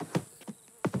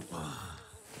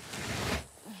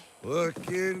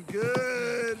 Looking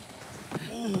good.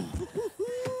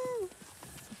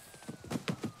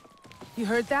 You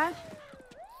heard that?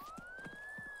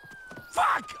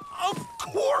 Fuck! Of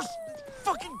course!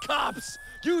 Fucking cops!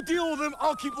 You deal with them,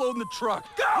 I'll keep loading the truck.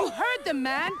 Go! You heard them,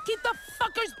 man! Keep the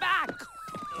fuckers back!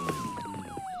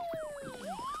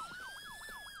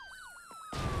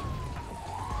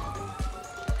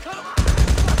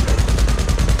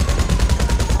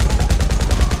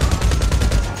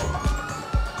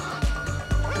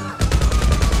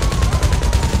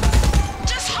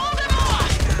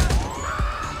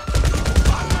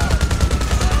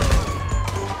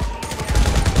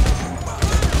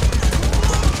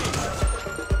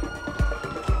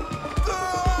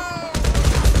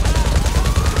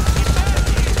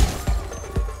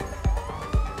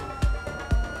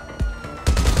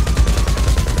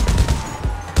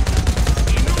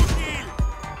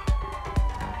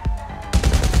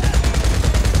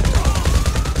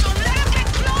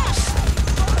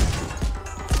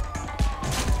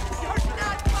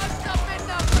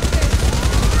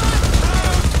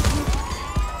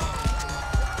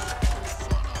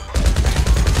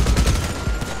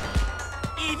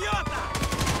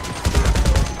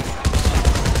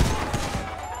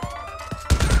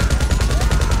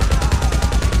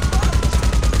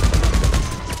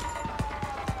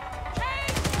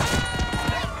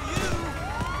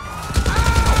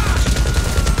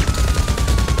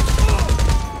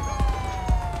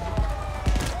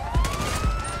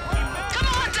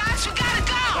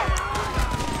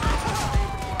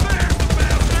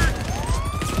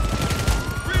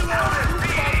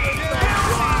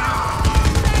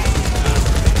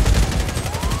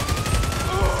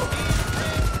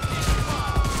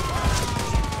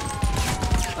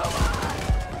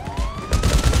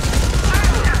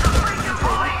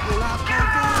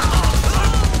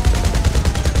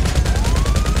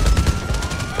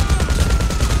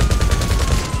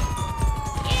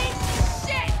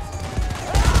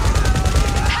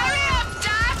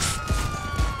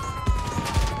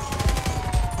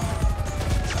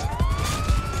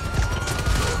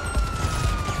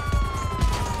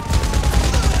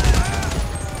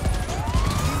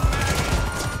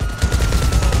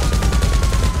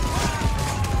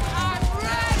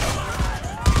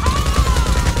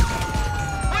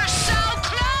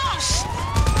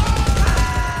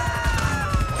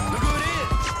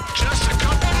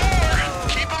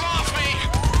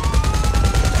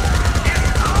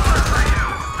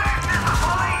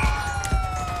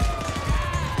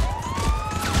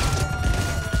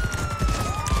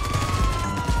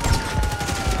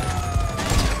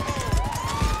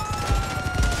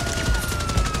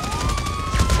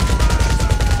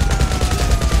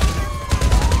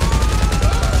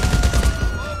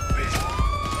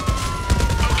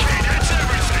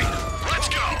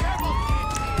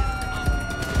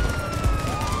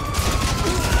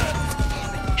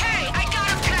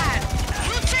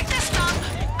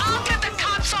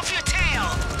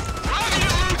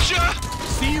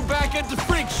 at the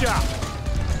freak shop.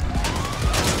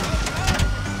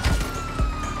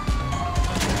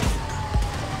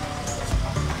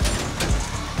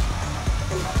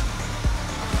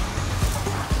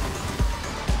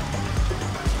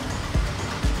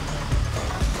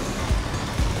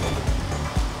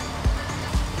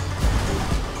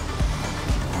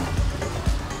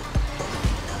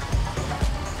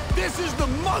 This is the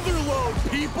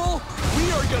motherlode, people!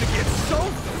 We are gonna get so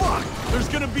fucked! There's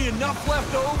gonna be enough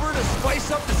left over to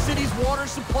spice up the city's water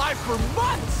supply for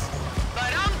months!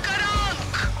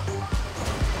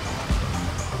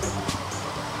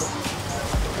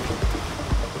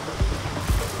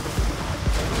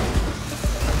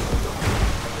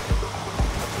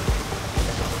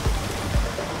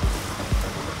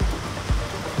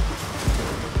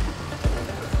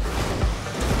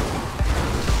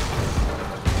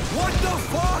 What the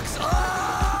fuck's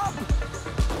up?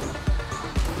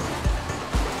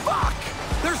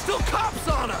 Fuck! There's still cops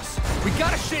on us! We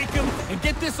gotta shake them and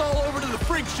get this all over to the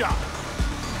freak shop.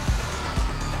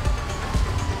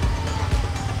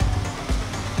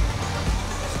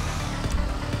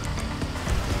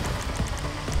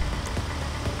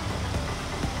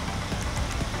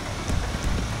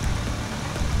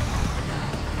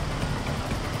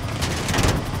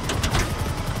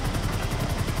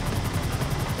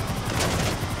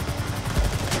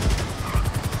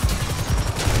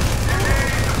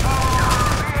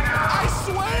 I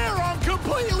swear I'm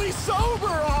completely sober,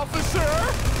 officer!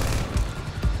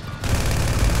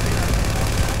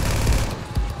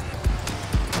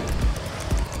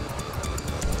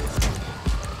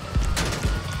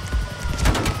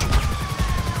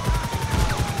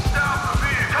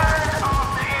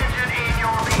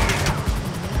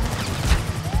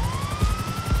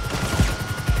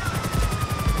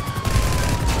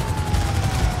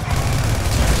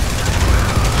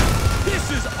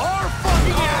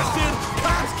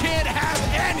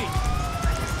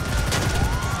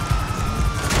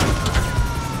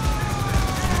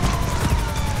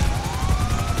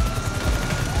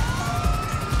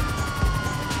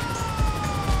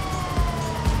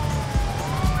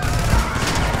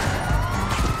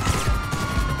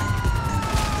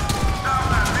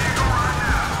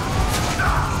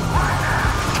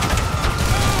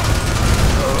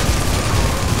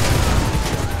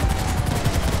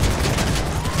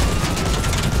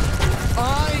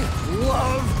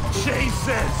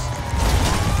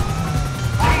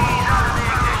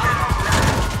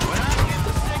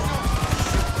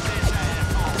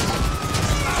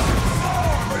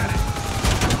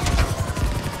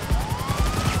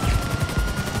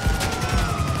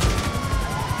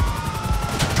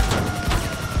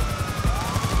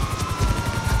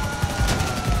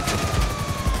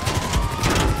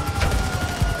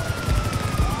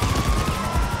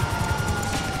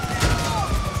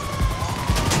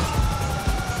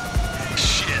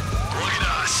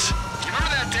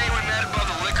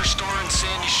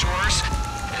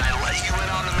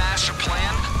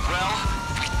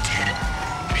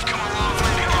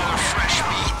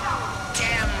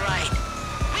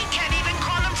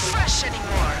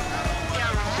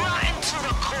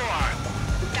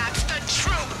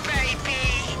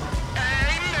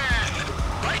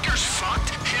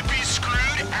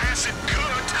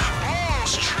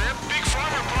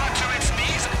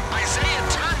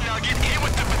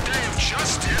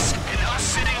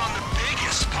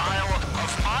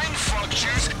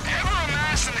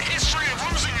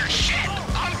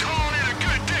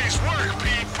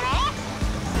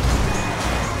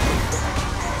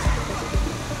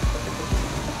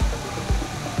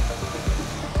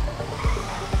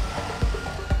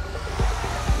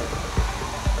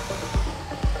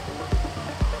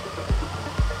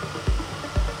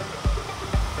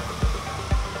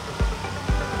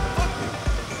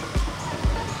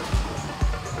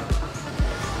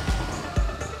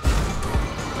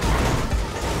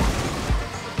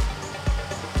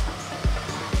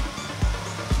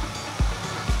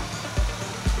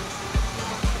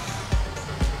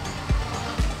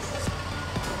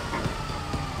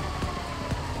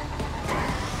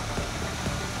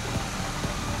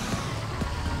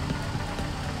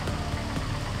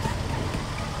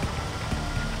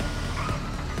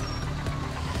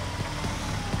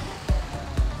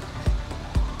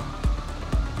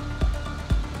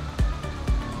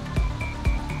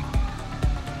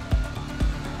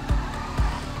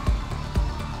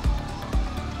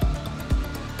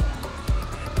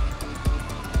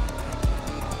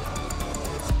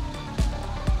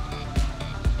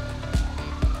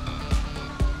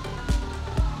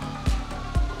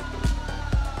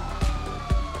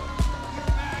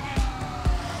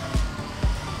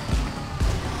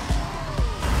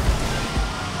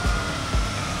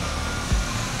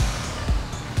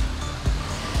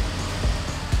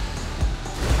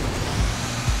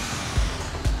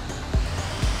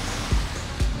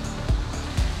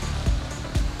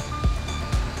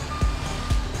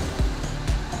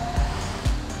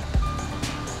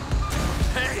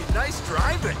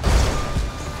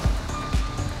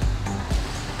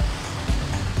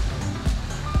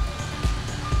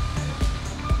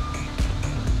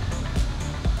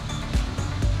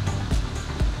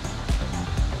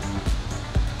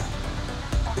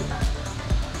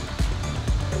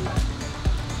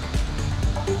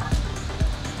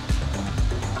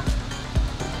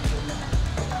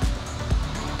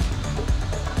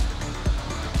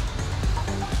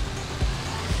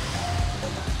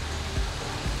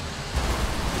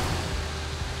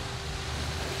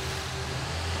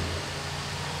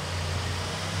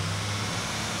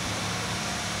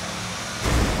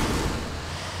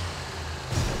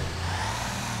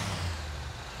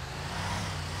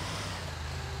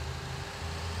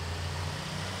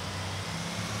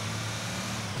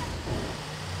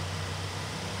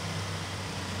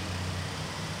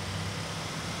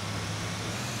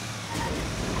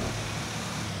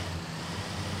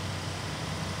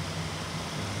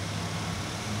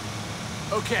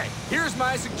 Okay, here's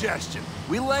my suggestion.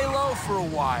 We lay low for a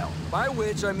while, by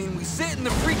which I mean we sit in the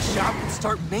freak shop and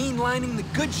start mainlining the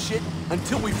good shit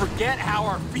until we forget how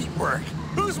our feet work.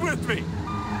 Who's with me?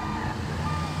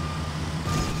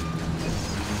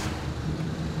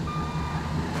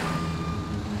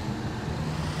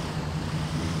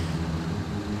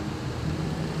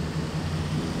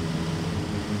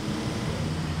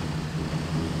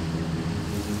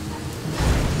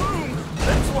 Boom!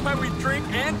 That's why we drink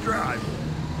and drive.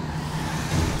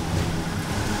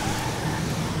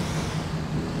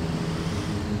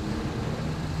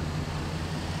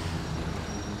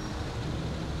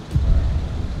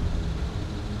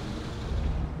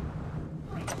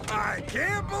 I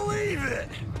can't believe it!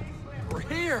 We're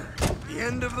here! The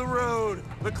end of the road.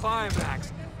 The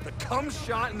climax. The cum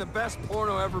shot in the best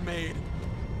porno ever made.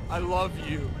 I love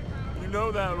you. You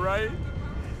know that, right?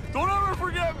 Don't ever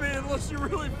forget me unless you're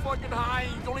really fucking high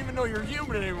and you don't even know you're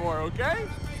human anymore, okay?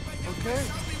 Okay?